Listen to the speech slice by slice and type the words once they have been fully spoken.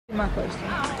my question.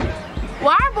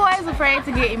 Why are boys afraid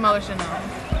to get emotional?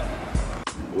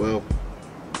 Well,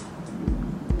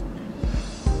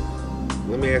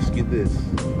 let me ask you this.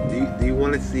 Do you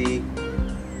want to see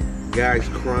guys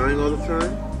crying all the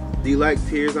time? Do you like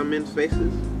tears on men's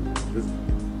faces?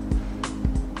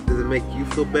 Does it make you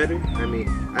feel better? I mean,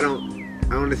 I don't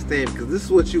understand, because this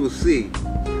is what you will see.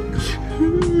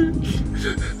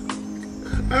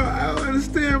 I don't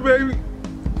understand, baby.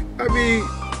 I mean,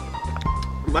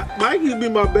 Mike used to be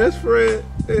my best friend.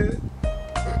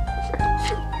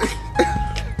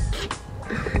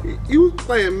 He was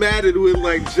playing Madden with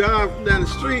like John from down the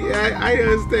street. I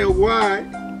understand why.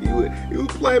 He was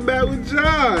playing Madden with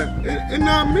John and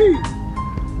not me.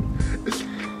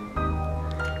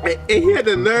 And he had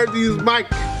the nerve to use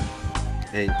Mike.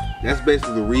 And that's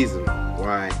basically the reason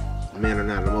why men are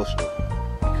not emotional.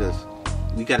 Because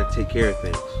we gotta take care of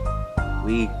things.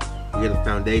 We get a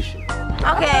foundation.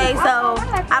 Okay, so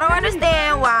I don't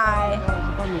understand why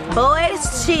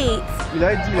boys cheat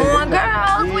on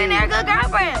girls when they're a good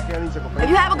girlfriend. If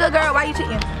you have a good girl, why are you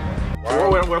cheating?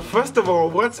 Well, first of all,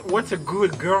 what's a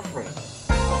good girlfriend?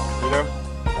 You know?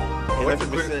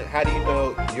 How do you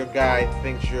know your guy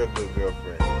thinks you're a good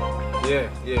girlfriend?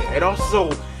 Yeah. And also,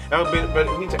 but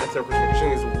we need to answer the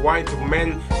question is, why do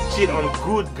men cheat on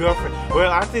good girlfriend?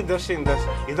 Well, I think it's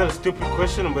not a stupid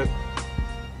question, but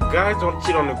guys don't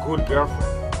cheat on a good girlfriend.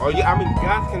 Or I mean,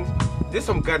 guys can. There's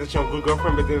some guys that cheat on a good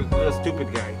girlfriend, but they're a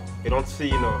stupid guy. They don't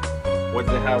see, what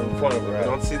they have in front of them. They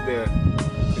don't see the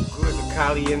good, the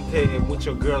caliente and with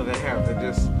your girl they have.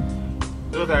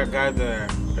 Those are guys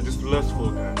that are just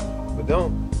lustful guys. But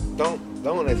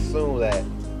don't assume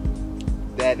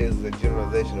that is a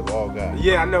generalization of all guys.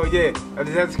 Yeah, I know. Yeah,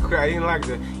 that's correct. I didn't like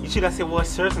that. You should have said what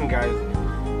certain guys.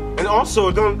 And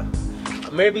also,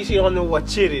 maybe she don't know what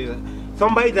cheat is.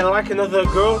 Somebody that like another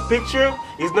girl picture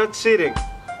is not cheating.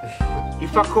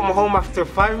 If I come home after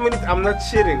 5 minutes, I'm not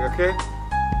cheating, okay?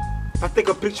 If I take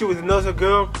a picture with another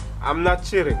girl, I'm not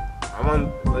cheating.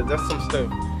 That's some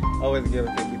stuff. Always get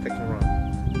a thing, be taking wrong.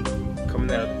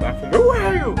 Coming out of the bathroom, where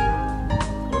are you? I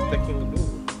was taking a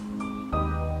dude.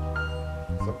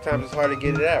 Sometimes it's hard to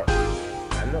get it out.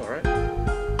 I know, right?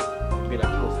 Be like,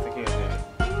 oh, sticking it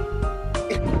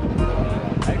there.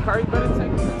 Hey, Cardi, better take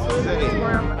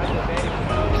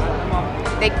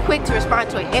They quick to respond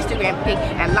to an Instagram pic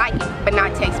and like it, but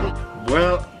not text me.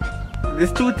 Well,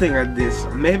 there's two things like this.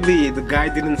 Maybe the guy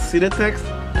didn't see the text,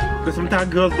 because sometimes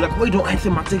girls be like, wait, don't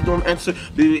answer my text, don't answer.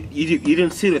 You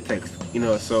didn't see the text,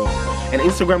 so. And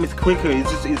Instagram is quicker,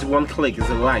 it's one click, it's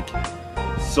a like.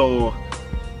 So,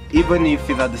 even if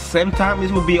it's at the same time,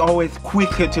 it will be always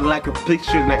quicker to like a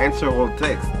picture than answer or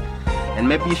text. And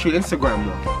maybe you should Instagram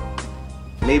more.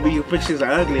 Maybe your pictures are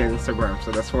ugly on Instagram,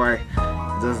 so that's why it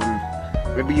doesn't.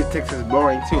 Maybe your text is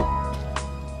boring too.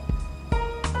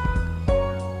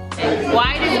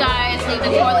 Why do guys leave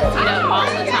the toilet seat up all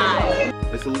the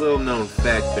time? It's a little known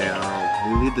fact that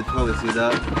we leave the toilet seat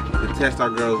up to test our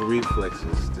girls'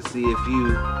 reflexes to see if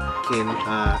you can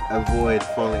avoid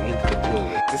falling into the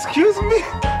toilet. Excuse me?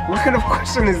 What kind of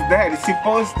question is that? It's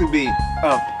supposed to be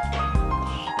up.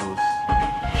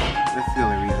 That's the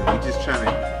only reason. We're just trying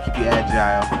to keep you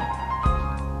agile,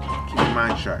 keep your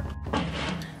mind sharp.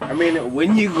 I mean,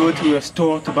 when you go to a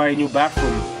store to buy a new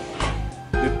bathroom,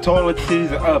 the toilet seat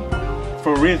is up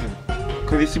for a reason.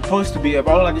 Because it's supposed to be up.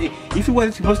 If it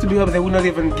wasn't supposed to be up, they would not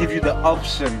even give you the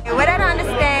option. What I don't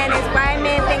understand is why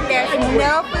men think there's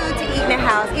no food to eat in the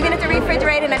house. Even if the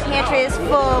refrigerator and the pantry is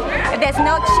full, if there's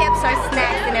no chips or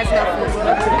snacks, then there's no food.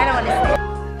 I don't understand.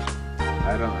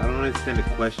 I don't understand the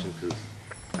question, because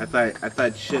I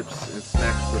thought chips and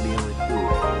snacks were the only food.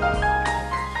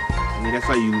 I mean, that's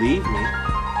how you leave me.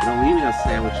 You don't leave me no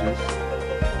sandwiches,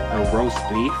 no roast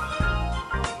beef,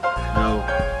 no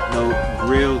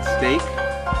grilled steak,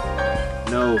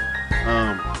 no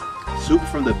soup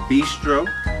from the bistro.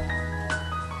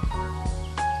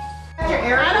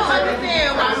 I don't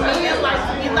understand why men like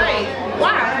to be late.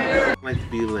 Why? Like to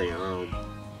be late.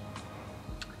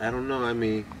 I don't know. I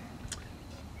mean,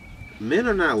 men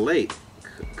are not late,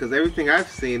 because everything I've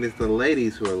seen is the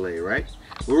ladies who are late, right?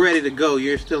 We're ready to go.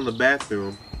 You're still in the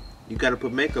bathroom. You gotta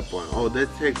put makeup on. Oh,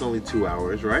 that takes only 2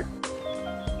 hours, right?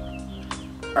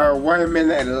 Why men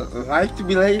that like to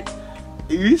be late?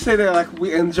 You say that like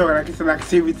we enjoy, like it's an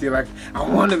activity. Like, I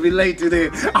want to be late today.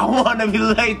 I want to be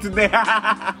late today.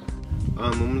 I'm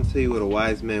gonna tell you what a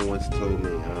wise man once told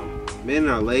me. Men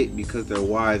are late because their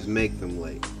wives make them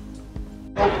late.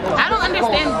 I don't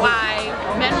understand why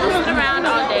men will sit around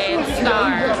all day and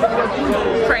starve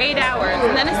for 8 hours,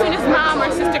 and then as soon as mom or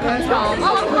sister comes home,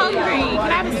 oh, I'm hungry, can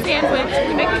I have a sandwich,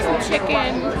 can you make me some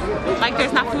chicken, like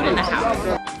there's not food in the house.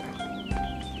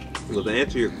 Well, to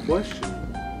answer your question,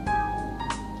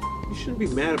 you shouldn't be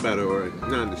mad about it or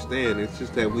not understand. It's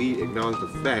just that we acknowledge the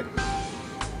fact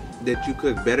that you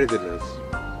cook better than us,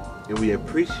 and we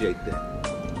appreciate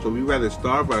that. So we rather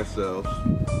starve ourselves,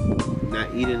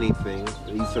 not eat anything,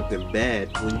 and eat something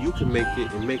bad when you can make it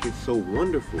and make it so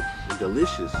wonderful and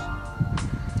delicious.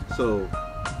 So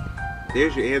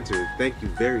there's your answer. Thank you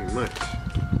very much.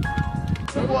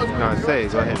 No, say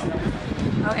it. Go ahead.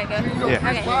 Okay, good. Yeah.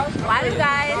 Okay. Why do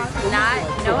guys not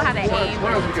know how to aim in the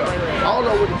toilet? I don't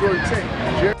know what the toilet tank.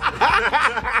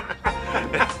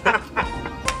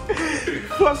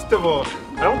 First of all,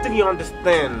 I don't think you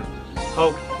understand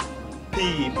how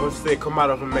pee per se come out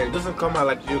of a man. It doesn't come out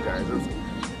like you guys.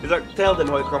 It's like, tell them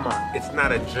how it come out. It's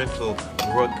not a gentle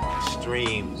brook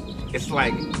stream. It's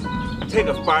like, take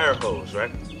a fire hose,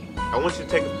 right? I want you to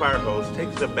take a fire hose, take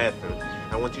it to the bathroom.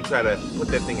 I want you to try to put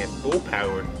that thing at full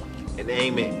power and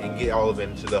aim it and get all of it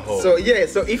into the hole. So yeah,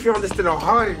 so if you understand how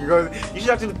hard it goes, you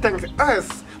should actually thank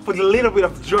us for the little bit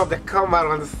of drop that come out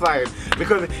on the side,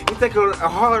 because it takes a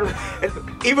hard,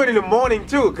 even in the morning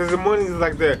too, because the morning is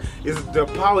like the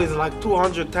power is like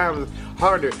 200 times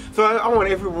harder. So I want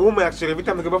every woman actually, every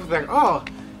time they go up, like, oh,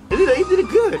 you did it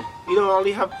good. You know,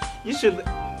 you should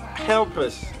help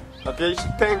us, okay? You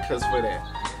should thank us for that.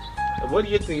 What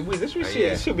do you think?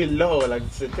 This should be low, like,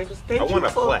 thank I want a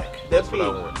plaque. That's what I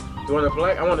want. You want a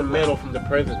plaque? I want a medal from the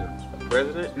president.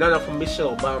 President? No, from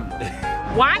Michelle Obama.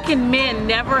 Why can men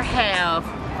never have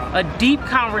a deep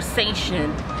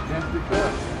conversation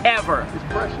ever?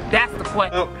 That's the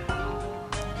question.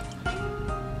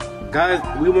 Guys,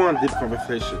 we want deep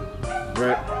conversation,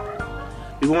 but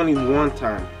we want it one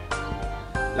time.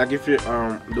 Like if the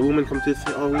woman comes to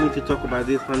say, oh, we need to talk about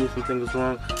this, honey, something is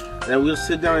wrong. Then we'll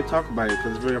sit down and talk about it,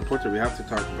 because it's very important. We have to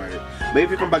talk about it. But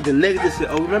if you come back the next day and say,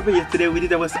 oh, remember yesterday we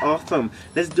did that, was awesome.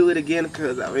 Let's do it again,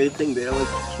 because I really think that was...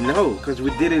 No, because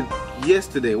we did it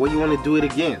yesterday. Why you want to do it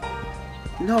again?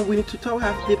 No, we need to talk,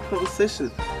 have deep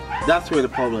conversations. That's where the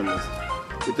problem is.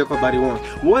 We talk about it once.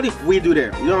 What if we do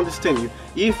that? You don't understand.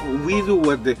 If we do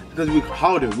what because we're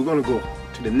harder, we're going to go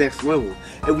to the next level.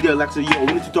 And we like, so, yo,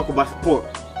 we need to talk about sport.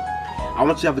 I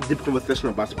want you to have a deep conversation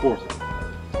about sport.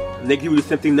 And they give you the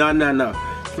same thing, nah.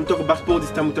 We talk about sport, this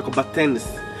time we talk about tennis.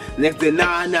 Next day,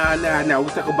 nah. We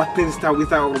talk about tennis, this time we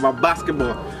talk about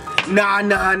basketball. Nah,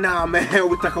 man.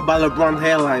 We talk about LeBron's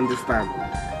hairline this time.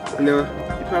 You know,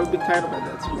 you probably be tired about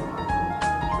that too.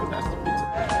 So that's the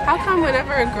reason. How come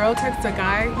whenever a girl texts a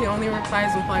guy, he only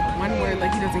replies with like one word,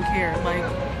 like he doesn't care, like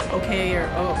okay or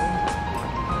oh?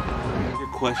 Your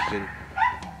question,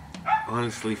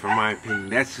 honestly, from my opinion,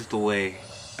 that's just the way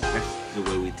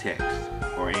we text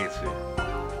or answer.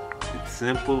 It's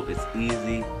simple, it's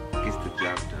easy, gets the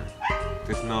job done.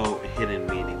 There's no hidden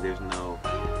meaning, there's no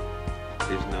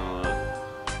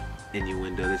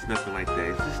innuendo, there's nothing like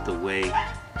that. It's just the way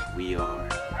we are.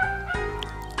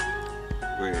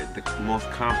 We're the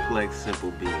most complex,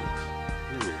 simple beings.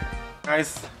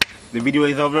 Guys, the video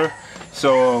is over.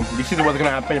 So this is what's gonna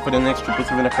happen for the next 7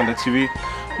 on the TV.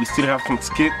 We still have some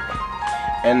skit.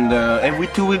 And every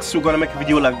 2 weeks we're gonna make a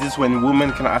video like this when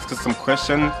women can ask us some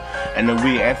questions and then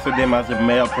we answer them as a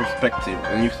male perspective.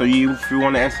 And if you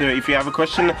want to answer, if you have a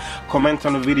question, comment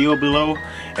on the video below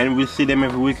and we'll see them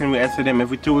every week and we answer them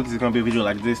every 2 weeks. It's gonna be a video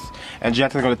like this. And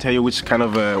Jackson's gonna tell you which kind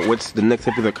of what's the next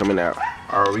episode coming out.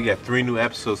 Alright, we got 3 new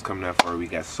episodes coming out for you. We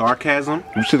got Sarcasm,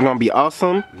 which is gonna be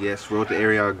awesome. Yes, Road to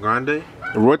Ariana Grande.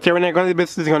 Road to Ariana Grande,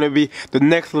 this is gonna be the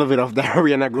next level of the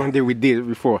Ariana Grande we did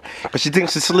before. Because she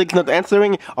thinks she's slick not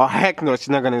answering, or heck no, she's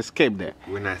not gonna escape that.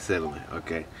 We're not settling,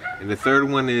 okay. And the third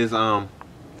one is I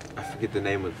forget the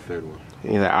name of the third one.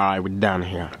 He's like, alright, we're done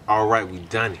here. Alright, we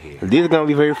done here. This is gonna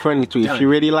be very funny too. If you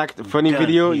really like the funny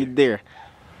video, you're there.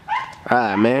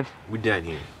 Alright, man. We done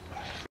here.